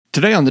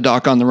Today on the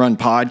Doc on the Run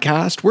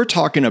podcast, we're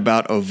talking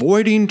about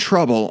avoiding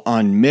trouble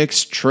on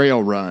mixed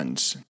trail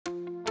runs.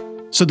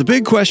 So the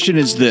big question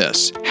is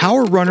this: how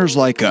are runners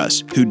like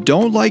us, who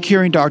don't like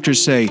hearing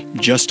doctors say,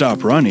 just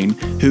stop running,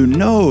 who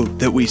know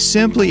that we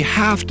simply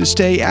have to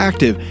stay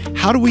active,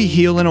 how do we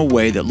heal in a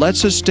way that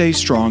lets us stay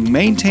strong,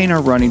 maintain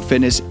our running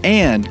fitness,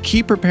 and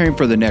keep preparing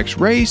for the next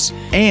race,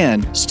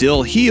 and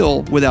still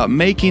heal without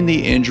making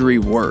the injury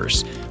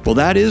worse? Well,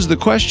 that is the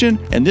question,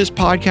 and this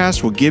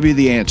podcast will give you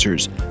the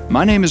answers.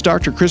 My name is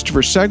Dr.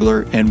 Christopher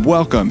Segler, and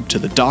welcome to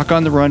the Doc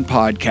on the Run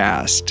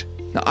podcast.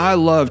 Now, I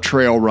love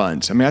trail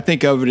runs. I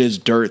think of it as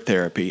dirt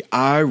therapy.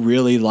 I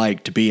really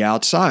like to be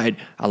outside.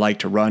 I like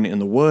to run in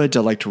the woods. I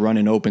like to run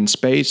in open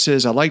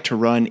spaces. I like to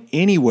run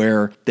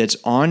anywhere that's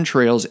on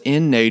trails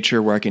in nature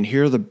where I can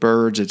hear the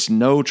birds. It's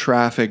no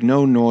traffic,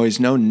 no noise,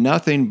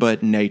 nothing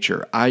but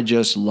nature. I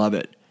just love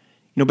it.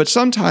 But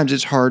sometimes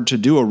it's hard to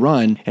do a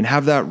run and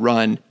have that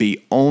run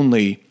be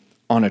only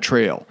on a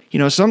trail.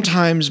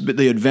 Sometimes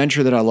the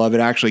adventure that I love, it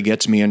actually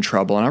gets me in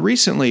trouble. And I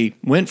recently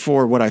went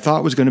for what I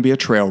thought was going to be a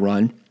trail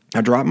run. I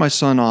dropped my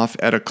son off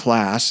at a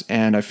class,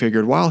 and I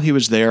figured while he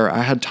was there,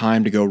 I had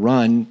time to go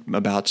run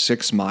about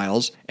 6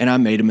 miles, and I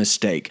made a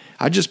mistake.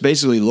 I just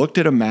basically looked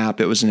at a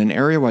map. It was in an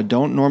area where I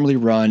don't normally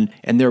run,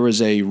 and there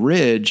was a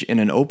ridge in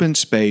an open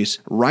space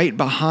right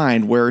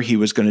behind where he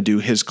was going to do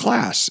his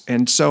class.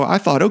 And so I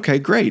thought, okay,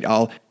 great.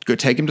 I'll go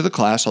take him to the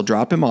class. I'll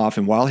drop him off,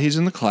 and while he's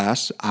in the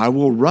class, I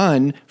will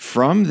run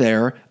from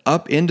there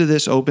up into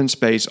this open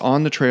space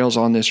on the trails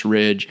on this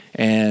ridge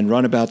and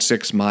run about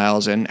 6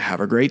 miles and have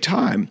a great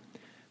time.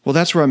 Well,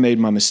 that's where I made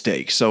my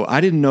mistake. So I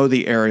didn't know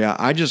the area.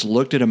 I just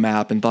looked at a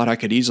map and thought I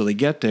could easily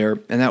get there,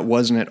 and that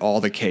wasn't at all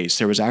the case.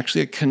 There was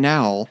actually a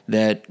canal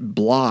that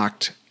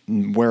blocked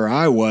where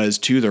I was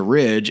to the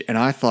ridge, and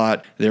I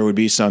thought there would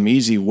be some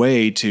easy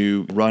way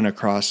to run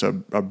across a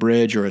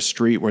bridge or a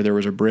street where there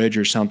was a bridge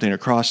or something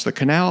across the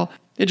canal.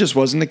 It just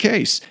wasn't the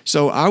case.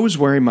 So I was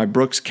wearing my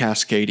Brooks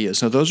Cascadia.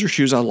 Now, those are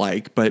shoes I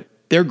like, but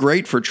they're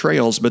great for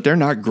trails, but they're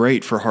not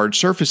great for hard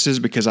surfaces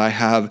because I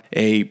have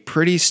a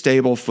pretty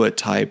stable foot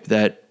type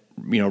that,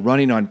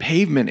 running on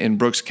pavement in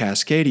Brooks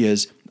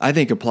Cascadias, I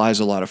think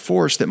applies a lot of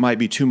force that might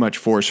be too much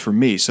force for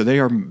me. So they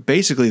are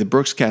basically, the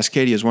Brooks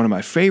Cascadia is one of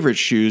my favorite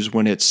shoes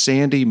when it's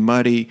sandy,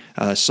 muddy,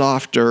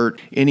 soft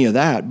dirt, any of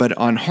that. But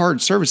on hard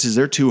surfaces,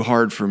 they're too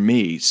hard for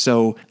me.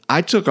 So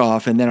I took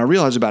off, and then I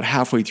realized about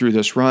halfway through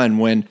this run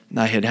when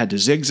I had to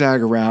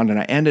zigzag around, and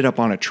I ended up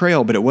on a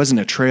trail, but it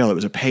wasn't a trail. It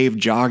was a paved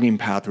jogging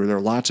path where there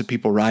were lots of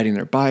people riding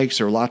their bikes,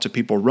 there were lots of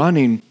people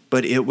running,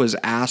 but it was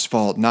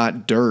asphalt,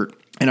 not dirt.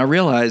 And I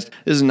realized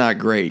this is not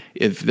great.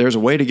 If there's a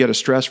way to get a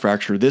stress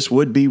fracture, this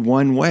would be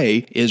one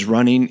way, is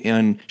running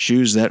in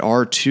shoes that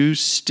are too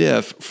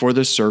stiff for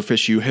the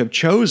surface you have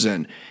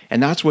chosen.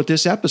 And that's what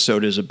this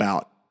episode is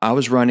about. I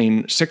was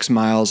running 6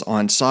 miles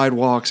on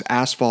sidewalks,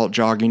 asphalt,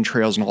 jogging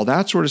trails, and all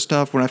that sort of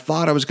stuff when I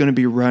thought I was going to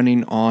be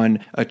running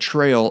on a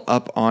trail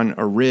up on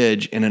a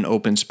ridge in an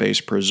open space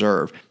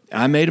preserve.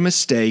 I made a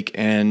mistake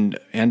and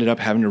ended up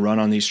having to run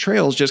on these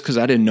trails just because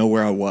I didn't know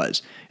where I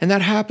was. And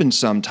that happens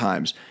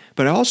sometimes.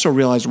 But I also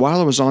realized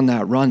while I was on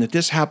that run that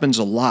this happens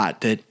a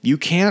lot, that you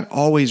can't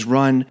always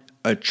run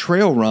a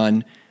trail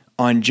run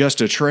on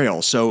just a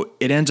trail. So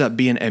it ends up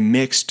being a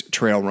mixed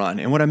trail run.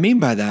 And what I mean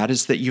by that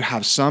is that you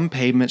have some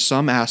pavement,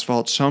 some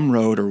asphalt, some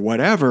road or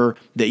whatever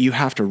that you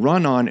have to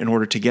run on in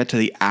order to get to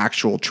the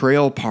actual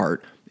trail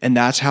part. And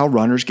that's how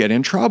runners get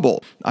in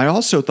trouble. I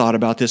also thought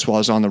about this while I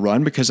was on the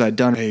run because I'd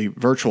done a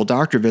virtual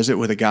doctor visit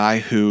with a guy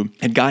who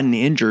had gotten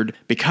injured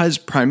because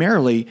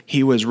primarily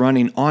he was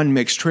running on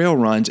mixed trail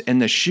runs,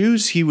 and the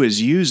shoes he was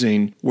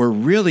using were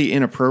really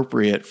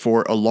inappropriate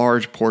for a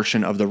large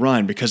portion of the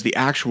run because the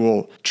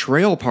actual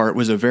trail part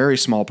was a very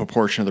small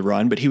proportion of the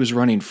run, but he was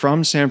running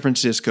from San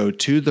Francisco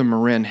to the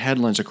Marin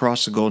Headlands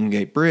across the Golden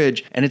Gate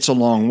Bridge, and it's a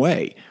long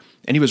way.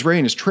 And he was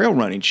wearing his trail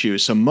running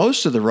shoes, so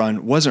most of the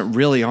run wasn't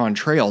really on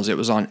trails. It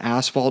was on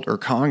asphalt or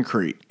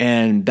concrete,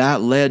 and that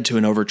led to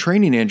an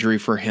overtraining injury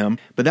for him,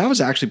 but that was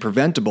actually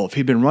preventable. If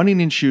he'd been running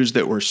in shoes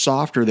that were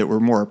softer, that were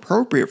more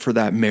appropriate for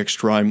that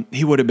mixed run,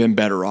 he would have been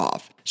better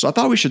off. So I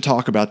thought we should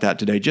talk about that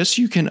today, just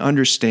so you can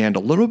understand a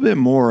little bit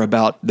more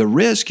about the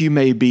risk you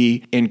may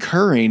be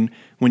incurring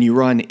when you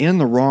run in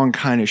the wrong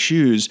kind of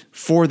shoes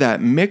for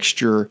that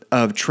mixture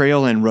of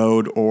trail and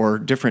road, or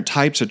different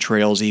types of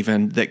trails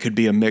even that could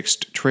be a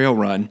mixed trail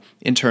run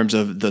in terms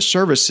of the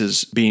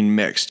surfaces being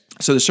mixed.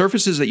 So the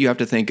surfaces that you have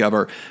to think of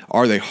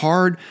are they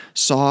hard,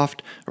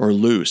 soft, or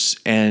loose?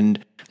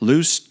 And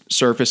loose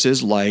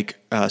surfaces like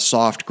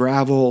soft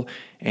gravel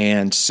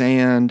and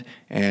sand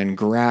and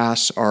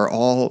grass are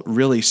all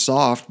really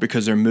soft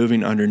because they're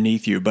moving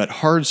underneath you. But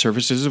hard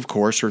surfaces, of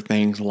course, are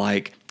things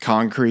like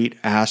concrete,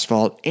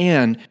 asphalt,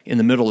 and in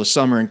the middle of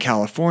summer in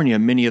California,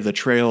 many of the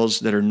trails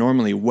that are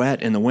normally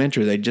wet in the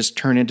winter, they just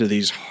turn into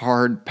these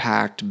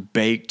hard-packed,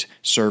 baked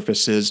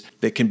surfaces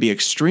that can be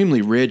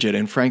extremely rigid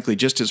and frankly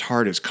just as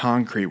hard as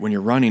concrete when you're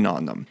running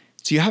on them.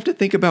 So you have to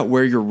think about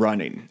where you're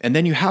running, and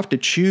then you have to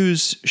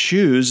choose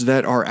shoes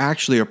that are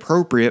actually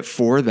appropriate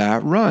for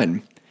that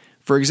run.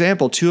 For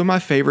example, two of my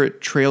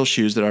favorite trail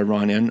shoes that I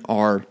run in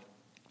are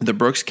the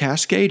Brooks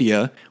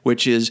Cascadia,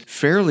 which is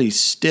fairly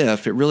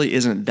stiff. It really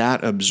isn't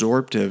that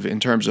absorptive in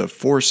terms of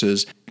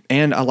forces.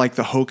 And I like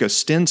the Hoka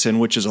Stinson,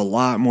 which is a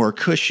lot more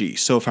cushy.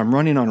 So if I'm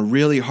running on a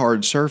really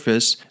hard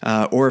surface,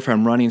 or if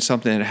I'm running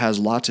something that has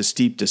lots of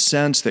steep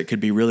descents that could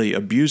be really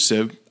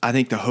abusive, I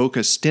think the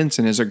Hoka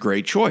Stinson is a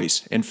great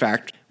choice. In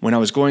fact, when I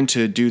was going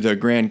to do the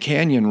Grand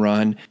Canyon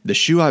run, the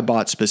shoe I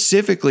bought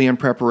specifically in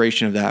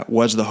preparation of that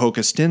was the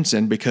Hoka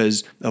Stinson,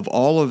 because of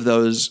all of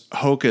those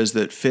Hokas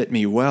that fit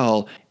me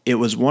well, it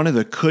was one of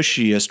the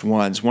cushiest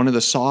ones, one of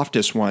the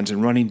softest ones,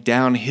 and running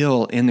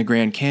downhill in the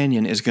Grand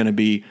Canyon is going to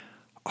be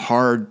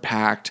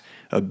hard-packed,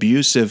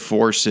 abusive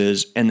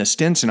forces, and the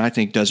Stinson, I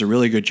think, does a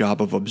really good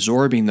job of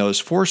absorbing those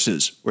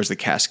forces, whereas the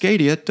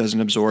Cascadia doesn't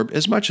absorb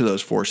as much of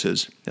those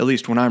forces, at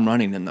least when I'm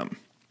running in them.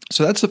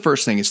 So that's the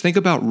first thing, is think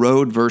about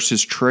road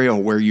versus trail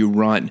where you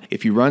run.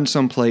 If you run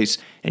someplace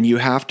and you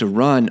have to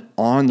run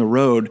on the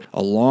road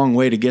a long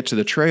way to get to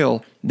the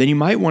trail, then you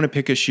might want to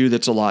pick a shoe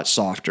that's a lot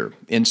softer.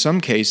 In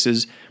some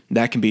cases,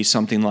 that can be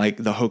something like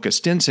the Hoka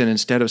Stinson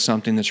instead of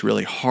something that's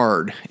really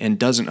hard and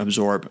doesn't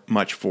absorb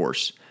much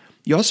force.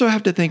 You also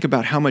have to think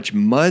about how much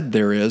mud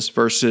there is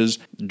versus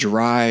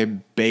dry,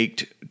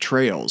 baked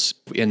trails.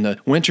 In the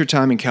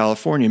wintertime in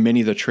California,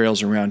 many of the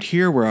trails around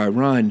here where I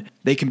run,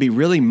 they can be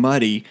really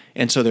muddy,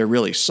 and so they're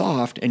really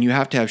soft, and you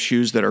have to have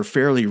shoes that are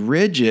fairly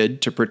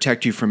rigid to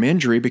protect you from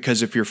injury,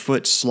 because if your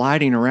foot's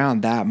sliding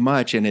around that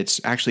much and it's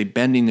actually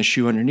bending the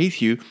shoe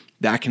underneath you,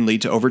 that can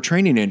lead to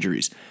overtraining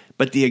injuries.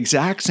 But the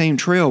exact same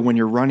trail, when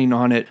you're running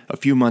on it a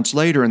few months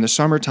later in the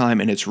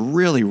summertime and it's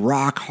really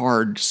rock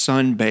hard,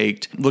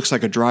 sun-baked, looks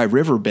like a dry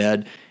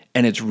riverbed,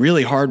 and it's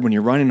really hard when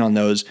you're running on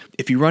those,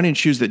 if you run in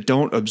shoes that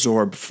don't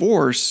absorb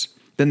force,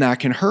 then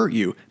that can hurt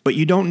you. But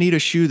you don't need a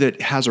shoe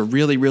that has a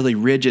really, really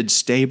rigid,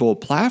 stable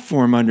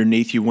platform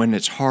underneath you when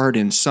it's hard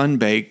and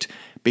sun-baked,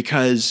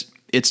 because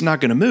it's not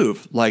going to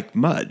move like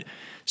mud.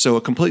 So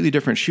a completely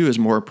different shoe is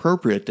more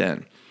appropriate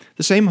then.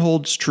 The same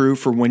holds true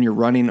for when you're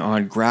running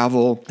on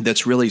gravel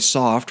that's really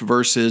soft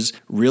versus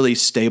really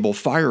stable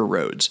fire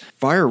roads.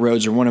 Fire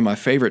roads are one of my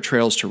favorite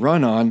trails to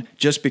run on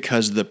just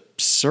because the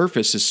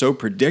surface is so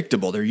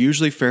predictable. They're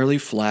usually fairly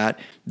flat.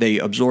 They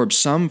absorb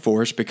some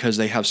force because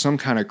they have some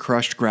kind of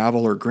crushed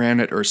gravel or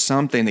granite or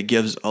something that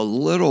gives a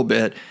little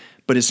bit,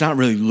 but it's not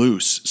really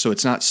loose, so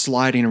it's not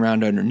sliding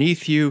around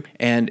underneath you,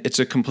 and it's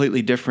a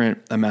completely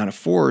different amount of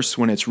force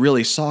when it's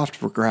really soft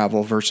for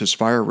gravel versus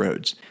fire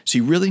roads. So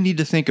you really need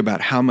to think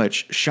about how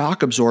much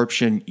shock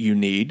absorption you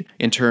need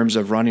in terms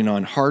of running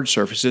on hard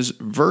surfaces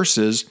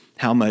versus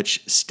how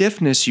much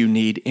stiffness you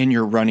need in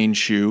your running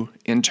shoe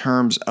in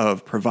terms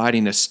of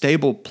providing a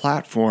stable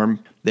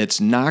platform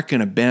that's not going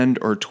to bend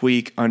or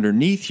tweak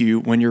underneath you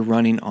when you're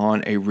running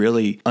on a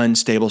really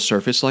unstable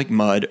surface like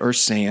mud or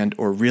sand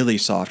or really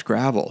soft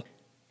gravel.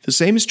 The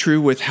same is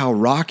true with how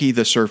rocky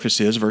the surface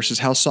is versus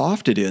how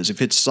soft it is.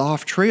 If it's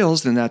soft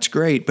trails, then that's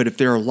great, but if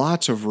there are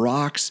lots of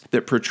rocks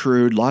that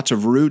protrude, lots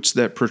of roots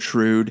that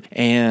protrude,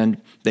 and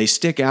they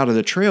stick out of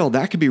the trail,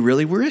 that could be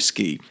really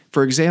risky.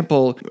 For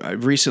example, I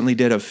recently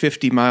did a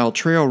 50-mile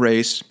trail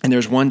race, and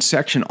there's one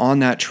section on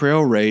that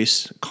trail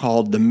race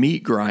called the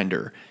Meat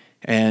Grinder.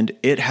 And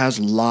it has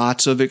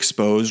lots of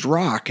exposed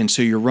rock. And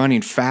so you're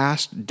running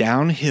fast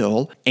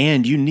downhill,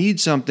 and you need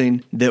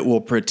something that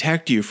will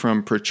protect you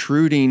from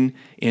protruding,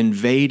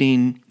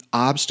 invading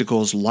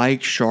obstacles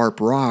like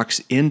sharp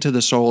rocks into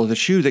the sole of the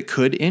shoe that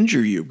could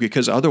injure you,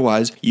 because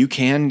otherwise you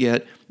can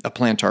get a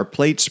plantar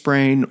plate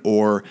sprain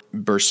or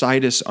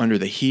bursitis under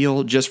the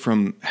heel just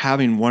from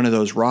having one of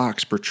those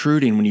rocks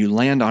protruding when you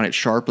land on it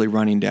sharply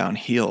running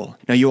downhill.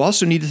 Now, you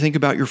also need to think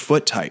about your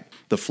foot type.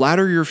 The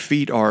flatter your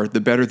feet are, the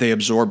better they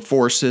absorb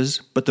forces,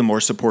 but the more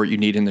support you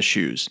need in the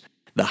shoes.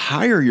 The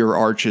higher your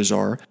arches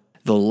are,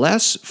 the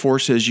less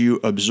forces you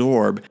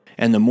absorb,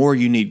 and the more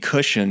you need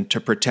cushion to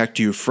protect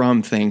you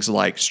from things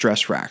like stress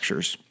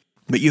fractures.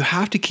 But you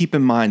have to keep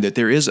in mind that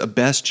there is a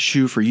best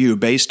shoe for you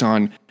based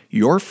on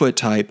your foot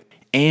type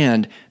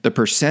and the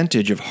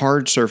percentage of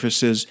hard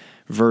surfaces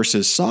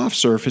versus soft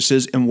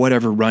surfaces in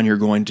whatever run you're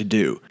going to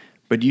do.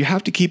 But you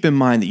have to keep in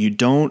mind that you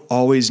don't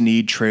always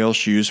need trail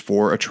shoes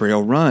for a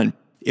trail run.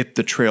 If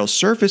the trail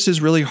surface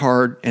is really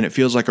hard and it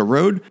feels like a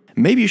road,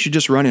 maybe you should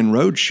just run in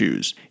road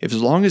shoes. If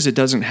as long as it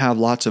doesn't have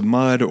lots of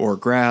mud or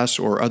grass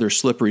or other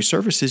slippery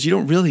surfaces, you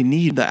don't really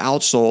need the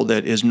outsole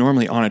that is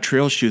normally on a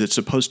trail shoe that's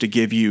supposed to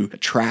give you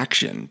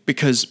traction.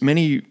 Because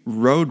many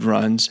road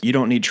runs, you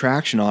don't need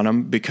traction on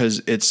them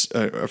because it's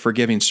a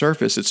forgiving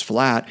surface, it's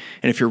flat.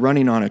 And if you're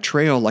running on a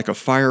trail like a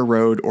fire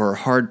road or a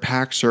hard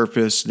packed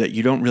surface that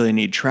you don't really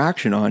need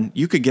traction on,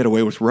 you could get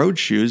away with road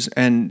shoes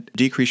and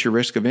decrease your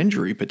risk of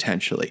injury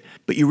potentially.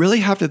 But you really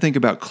have to think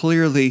about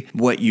clearly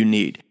what you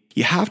need.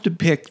 You have to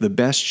pick the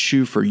best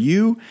shoe for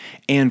you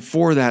and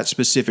for that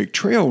specific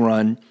trail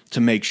run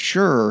to make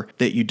sure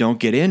that you don't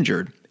get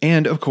injured.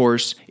 And of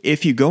course,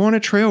 if you go on a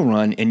trail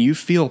run and you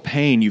feel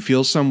pain, you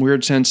feel some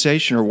weird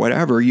sensation or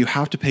whatever, you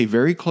have to pay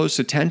very close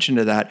attention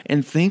to that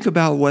and think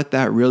about what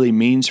that really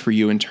means for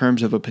you in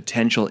terms of a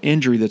potential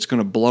injury that's going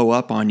to blow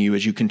up on you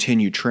as you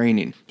continue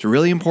training. It's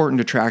really important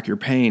to track your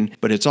pain,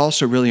 but it's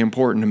also really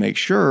important to make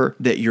sure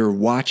that you're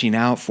watching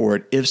out for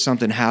it if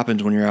something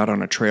happens when you're out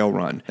on a trail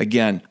run.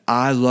 Again,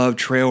 I love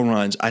trail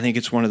runs. I think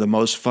it's one of the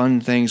most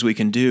fun things we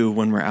can do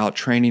when we're out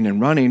training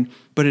and running,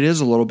 but it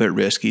is a little bit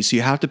risky, so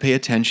you have to pay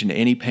attention to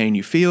any pain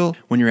you feel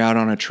when you're out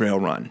on a trail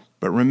run.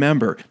 But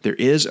remember, there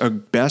is a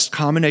best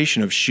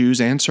combination of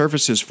shoes and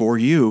surfaces for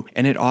you,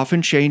 and it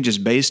often changes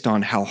based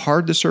on how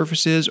hard the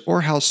surface is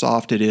or how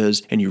soft it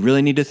is, and you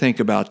really need to think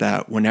about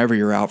that whenever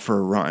you're out for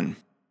a run.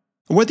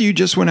 Whether you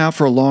just went out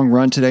for a long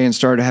run today and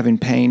started having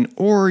pain,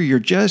 or you're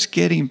just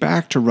getting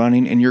back to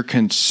running and you're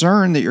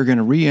concerned that you're going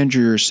to re-injure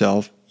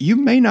yourself, you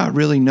may not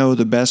really know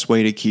the best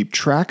way to keep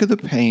track of the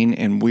pain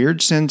and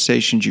weird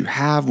sensations you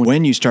have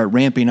when you start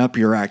ramping up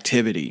your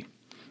activity.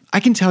 I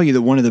can tell you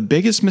that one of the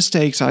biggest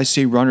mistakes I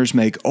see runners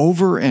make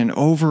over and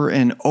over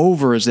and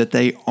over is that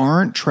they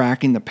aren't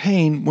tracking the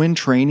pain when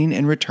training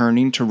and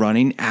returning to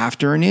running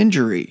after an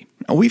injury.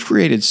 Now, we've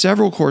created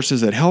several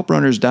courses that help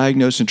runners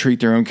diagnose and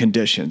treat their own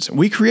conditions.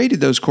 We created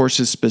those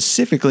courses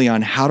specifically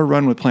on how to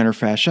run with plantar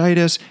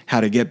fasciitis,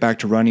 how to get back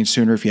to running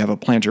sooner if you have a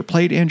plantar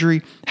plate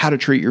injury, how to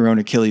treat your own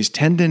Achilles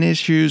tendon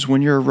issues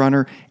when you're a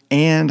runner,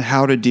 and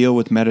how to deal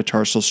with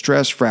metatarsal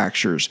stress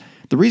fractures.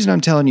 The reason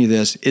I'm telling you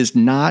this is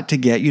not to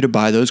get you to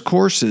buy those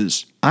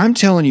courses. I'm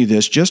telling you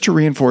this just to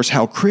reinforce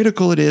how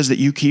critical it is that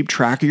you keep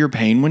track of your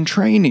pain when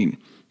training.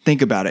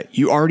 Think about it.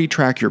 You already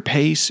track your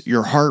pace,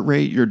 your heart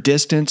rate, your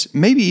distance,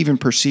 maybe even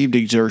perceived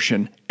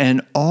exertion,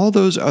 and all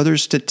those other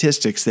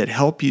statistics that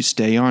help you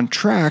stay on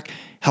track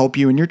help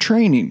you in your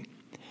training.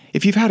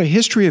 If you've had a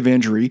history of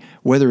injury,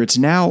 whether it's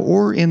now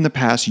or in the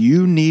past,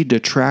 you need to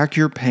track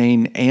your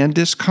pain and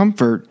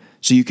discomfort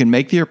so you can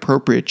make the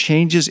appropriate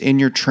changes in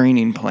your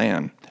training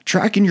plan.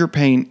 Tracking your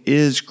pain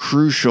is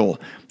crucial.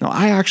 Now,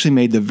 I actually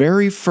made the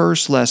very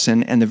first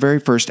lesson and the very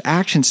first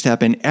action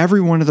step in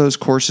every one of those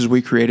courses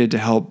we created to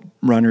help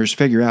runners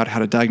figure out how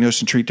to diagnose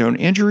and treat their own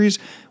injuries.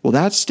 Well,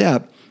 that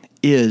step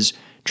is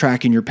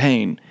tracking your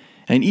pain.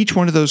 And each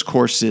one of those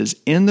courses,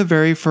 in the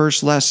very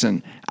first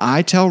lesson,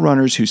 I tell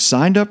runners who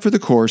signed up for the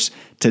course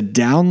to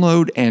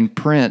download and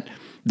print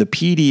the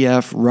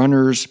PDF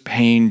Runner's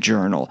Pain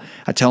Journal.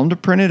 I tell them to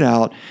print it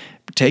out.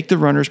 Take the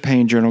Runner's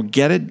Pain Journal,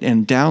 get it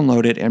and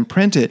download it and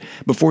print it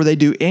before they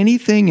do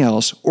anything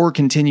else or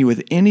continue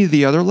with any of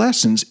the other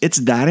lessons. It's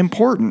that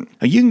important.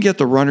 Now, you can get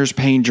the Runner's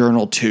Pain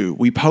Journal too.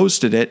 We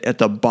posted it at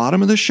the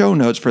bottom of the show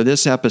notes for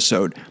this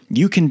episode.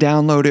 You can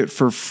download it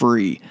for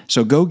free.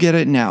 So go get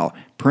it now,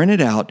 print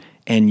it out,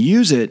 and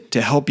use it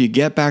to help you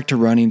get back to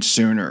running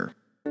sooner.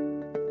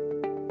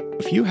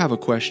 If you have a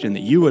question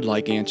that you would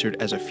like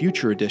answered as a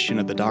future edition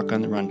of the Doc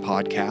on the Run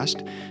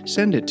podcast,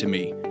 send it to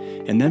me,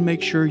 and then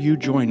make sure you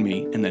join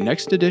me in the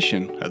next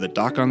edition of the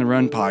Doc on the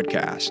Run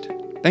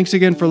podcast. Thanks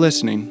again for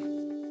listening.